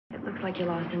Looks like you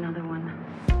lost another one.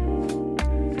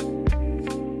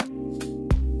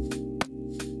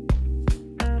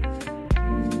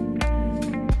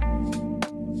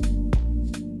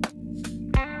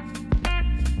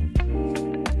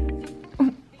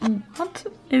 What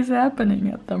is happening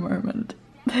at the moment?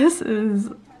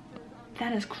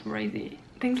 That is crazy.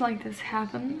 Things like this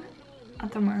happen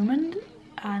at the moment,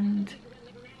 and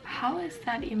how is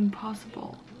that even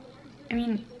possible? I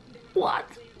mean, what?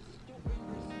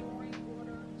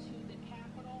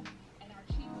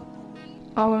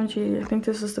 OMG, I think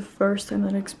this is the first time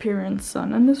that I experienced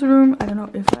sun in this room. I don't know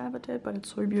if I ever did, but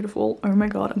it's so beautiful. Oh my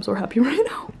god, I'm so happy right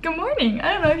now. Good morning.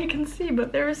 I don't know if you can see,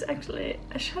 but there is actually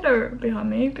a shadow behind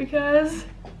me because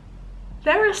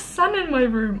there is sun in my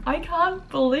room. I can't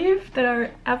believe that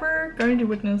I'm ever going to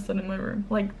witness sun in my room.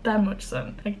 Like that much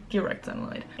sun, like direct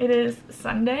sunlight. It is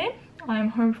Sunday. I'm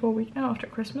home for a week now after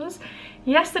Christmas.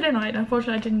 Yesterday night,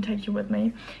 unfortunately I didn't take you with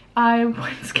me. I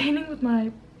went skating with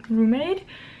my roommate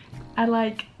at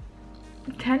like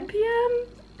 10 p.m.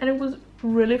 and it was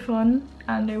really fun,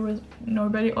 and there was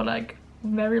nobody or like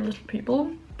very little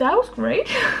people. That was great.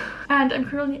 And I'm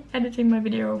currently editing my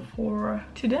video for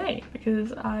today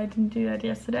because I didn't do that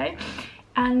yesterday,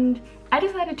 and I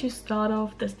decided to start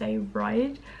off this day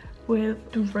right with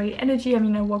great energy. I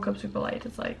mean, I woke up super late.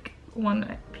 It's like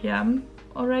 1 p.m.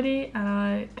 already, and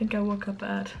I think I woke up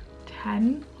at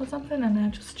 10 or something, and I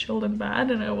just chilled in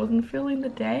bed and I wasn't feeling the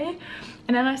day.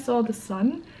 And then I saw the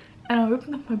sun and I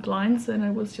opened up my blinds and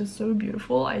it was just so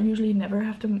beautiful. I usually never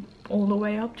have them all the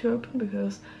way up to open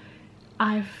because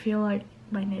I feel like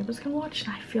my neighbors can watch,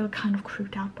 and I feel kind of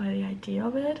creeped out by the idea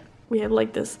of it. We have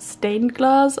like this stained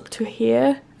glass up to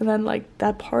here and then like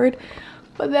that part,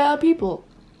 but there are people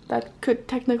that could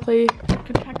technically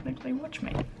watch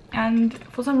me, and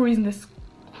for some reason this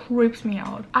creeps me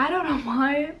out. I don't know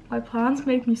why my plants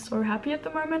make me so happy at the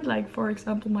moment. Like, for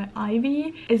example, my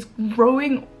ivy is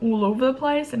growing all over the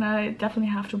place and I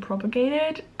definitely have to propagate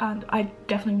it, and I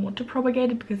definitely want to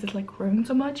propagate it because it's like growing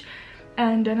so much.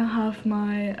 And then I have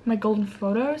my golden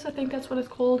photos, I think that's what it's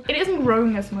called. It isn't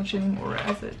growing as much anymore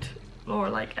as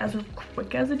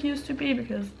quick as it used to be,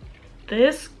 because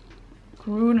this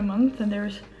grew in a month and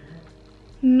there's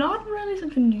not really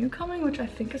something new coming, which I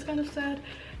think is kind of sad.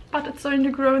 But it's starting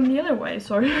to grow in the other way,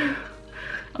 so I'm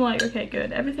like, okay,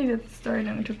 good. Everything that's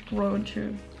starting to grow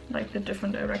into like the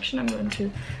different direction, I'm going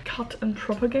to cut and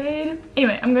propagate.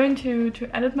 Anyway, I'm going to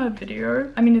edit my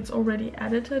video. I mean, it's already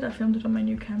edited. I filmed it on my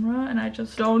new camera, and I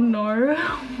just don't know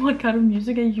what kind of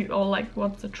music I use, or like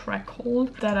what's the track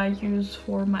called that I use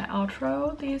for my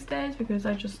outro these days, because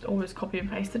I just always copy and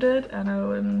pasted it and I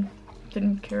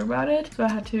didn't care about it, so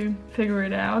I had to figure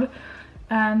it out.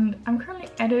 And I'm currently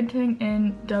editing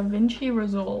in DaVinci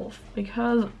Resolve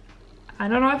because I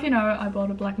don't know if you know, I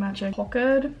bought a Blackmagic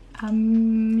Pocket.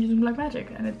 I'm using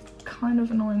Blackmagic and it's kind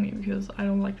of annoying me because I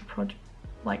don't like the project.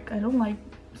 Like, I don't like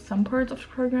some parts of the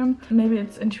program. Maybe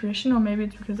it's intuition, or maybe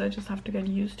it's because I just have to get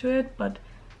used to it, but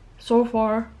so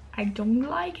far I don't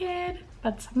like it.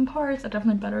 But some parts are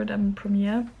definitely better than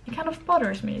Premiere. It kind of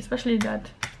bothers me, especially that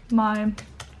my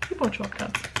keyboard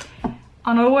shortcuts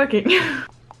are not working.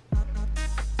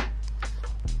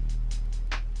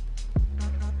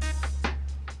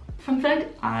 Fun fact,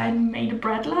 I made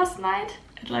bread last night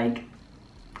at like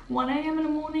 1 a.m. in the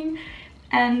morning,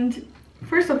 and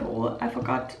first of all I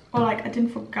forgot, or like I didn't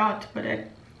forget, but I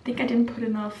think I didn't put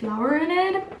enough flour in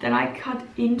it. Then I cut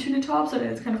into the top so that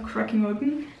it's kind of cracking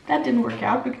open. That didn't work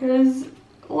out because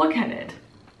look at it.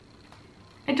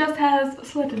 It just has a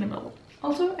slit in the middle.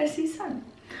 Also, I see sun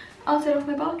outside of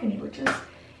my balcony, which is,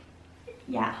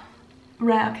 yeah,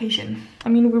 rare occasion. I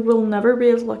mean, we will never be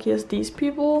as lucky as these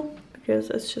people,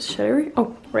 because it's just shadowy.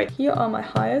 Oh, right, here are my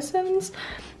hyacinths.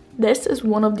 This is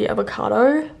one of the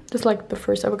avocado. This is like the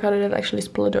first avocado that actually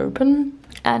split open.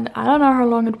 And I don't know how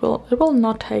long it will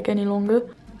not take any longer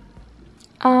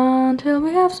until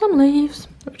we have some leaves,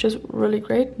 which is really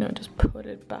great. No, just put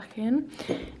it back in.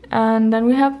 And then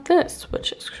we have this,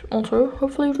 which is also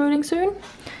hopefully rooting soon.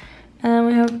 And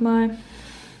we have my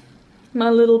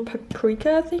little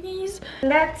paprika thingies.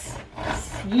 Let's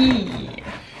see.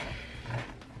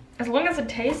 As long as it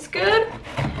tastes good,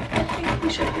 I think we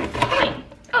should be fine.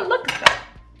 Oh, look at that.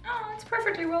 Oh, it's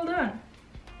perfectly well done.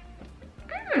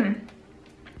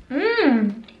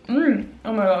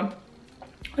 Oh my god.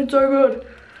 It's so good.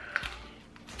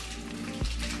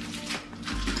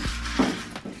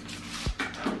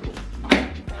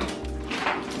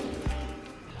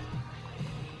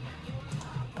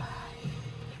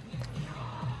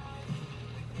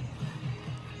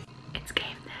 It's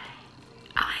game day.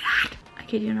 Oh my god. I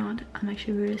kid you not, I'm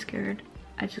actually really scared.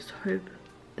 I just hope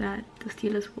that the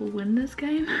Steelers will win this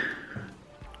game.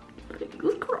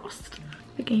 Fingers crossed.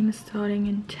 The game is starting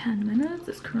in 10 minutes.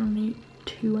 It's currently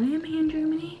 2 AM here in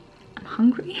Germany. I'm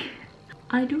hungry.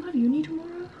 I do have uni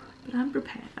tomorrow, but I'm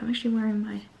prepared. I'm actually wearing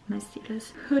my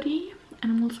Steelers hoodie,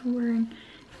 and I'm also wearing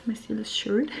my Steelers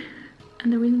shirt.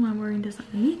 And the reason why I'm wearing this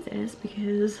underneath is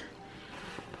because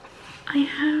I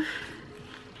have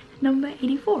number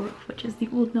 84, which is the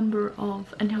old number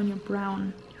of Antonio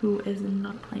Brown, who is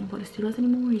not playing for the Steelers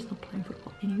anymore. He's not playing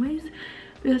football anyways,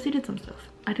 because he did some stuff.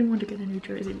 I didn't want to get a new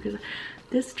jersey because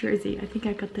this jersey, I think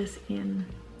I got this in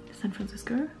San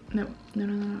Francisco. No.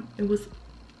 It was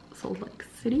Salt Lake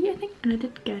City, I think. And I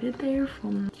did get it there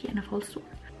from the NFL store.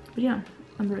 But yeah,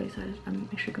 I'm very excited. I'm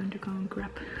actually going to go and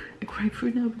grab a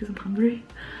grapefruit now because I'm hungry.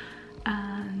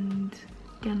 And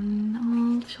then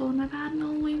I'll chill on my bed and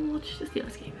I'll wait and watch the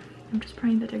Steelers game. I'm just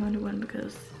praying that they're going to win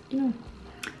because, you know,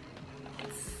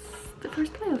 it's the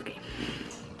first playoff game.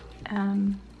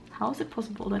 How is it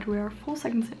possible that we are 4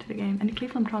 seconds into the game and the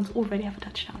Cleveland Browns already have a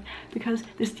touchdown? Because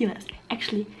the Steelers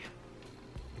actually...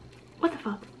 What the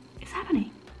fuck is happening?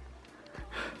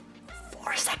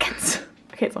 4 seconds!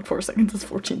 Okay, it's not 4 seconds, it's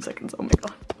 14 seconds. Oh my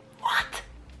god. What?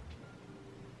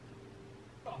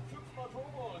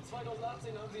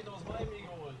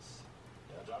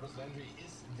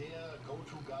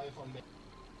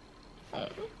 I'm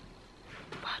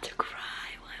about to cry.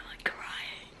 Why am I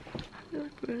crying? I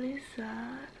look really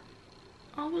sad.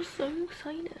 I was so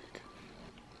excited.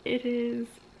 It is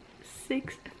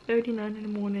 6:39 in the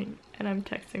morning and I'm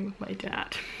texting with my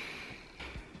dad.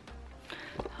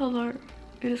 Hello,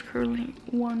 it is currently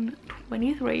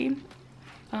 1:23.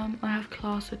 I have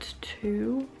class at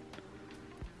 2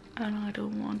 and I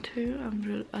don't want to.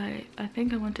 I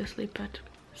think I went to sleep at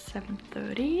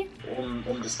 7:30. Um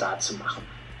das da zu machen.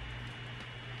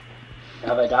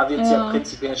 Ja, weil da wird es ja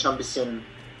prinzipiell schon ein bisschen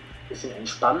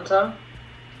entspannter.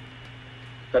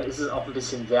 Dann ist es auch ein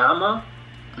bisschen wärmer.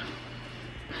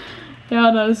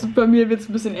 Ja, da ist bei mir wird es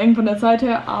ein bisschen eng von der Zeit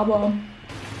her, aber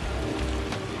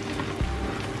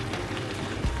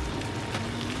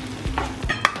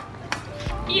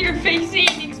ihr Face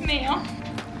seht nichts mehr.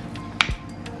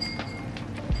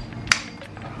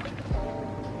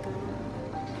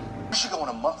 We should go on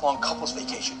a month-long couples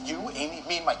vacation. You, Amy,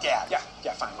 me, and my dad.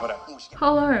 Yeah, fine, whatever.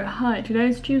 Hello, hi, today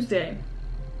is Tuesday.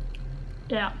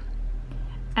 Yeah.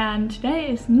 And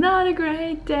today is not a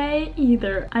great day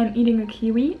either. I'm eating a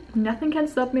kiwi. Nothing can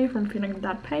stop me from feeling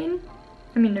that pain.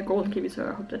 I mean, they're golden kiwis, so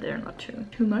I hope that they're not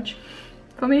too much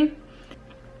for me.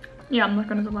 Yeah, I'm not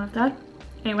gonna survive that.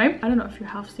 Anyway, I don't know if you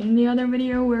have seen the other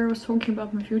video where I was talking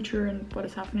about my future and what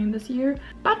is happening this year.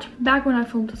 But back when I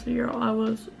filmed this video, I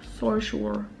was so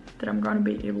sure that I'm gonna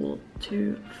be able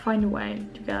to find a way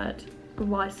to get a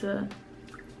visa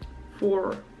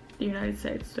for the United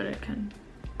States so that I can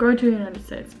go to the United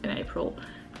States in April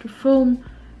to film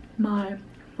my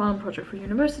final project for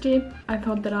university. I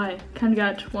thought that I can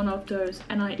get one of those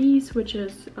NIEs, which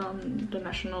is the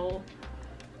National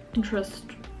Interest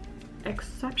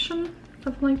Exception,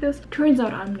 something like this. Turns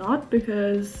out I'm not,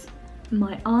 because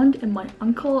my aunt and my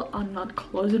uncle are not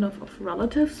close enough of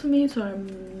relatives to me, so I'm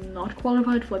not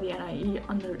qualified for the NIE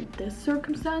under this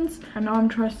circumstance. And now I'm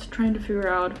just trying to figure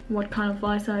out what kind of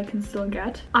visa I can still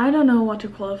get. I don't know what to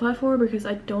qualify for because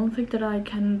I don't think that I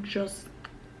can just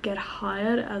get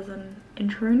hired as an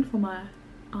intern for my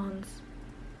aunt's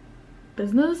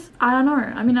business. I don't know.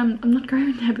 I mean, I'm not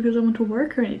going there because I want to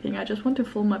work or anything. I just want to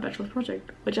film my bachelor's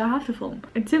project, which I have to film.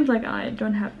 It seems like I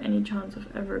don't have any chance of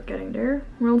ever getting there.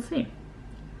 We'll see.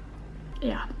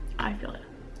 Yeah, I feel it.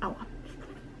 Oh well.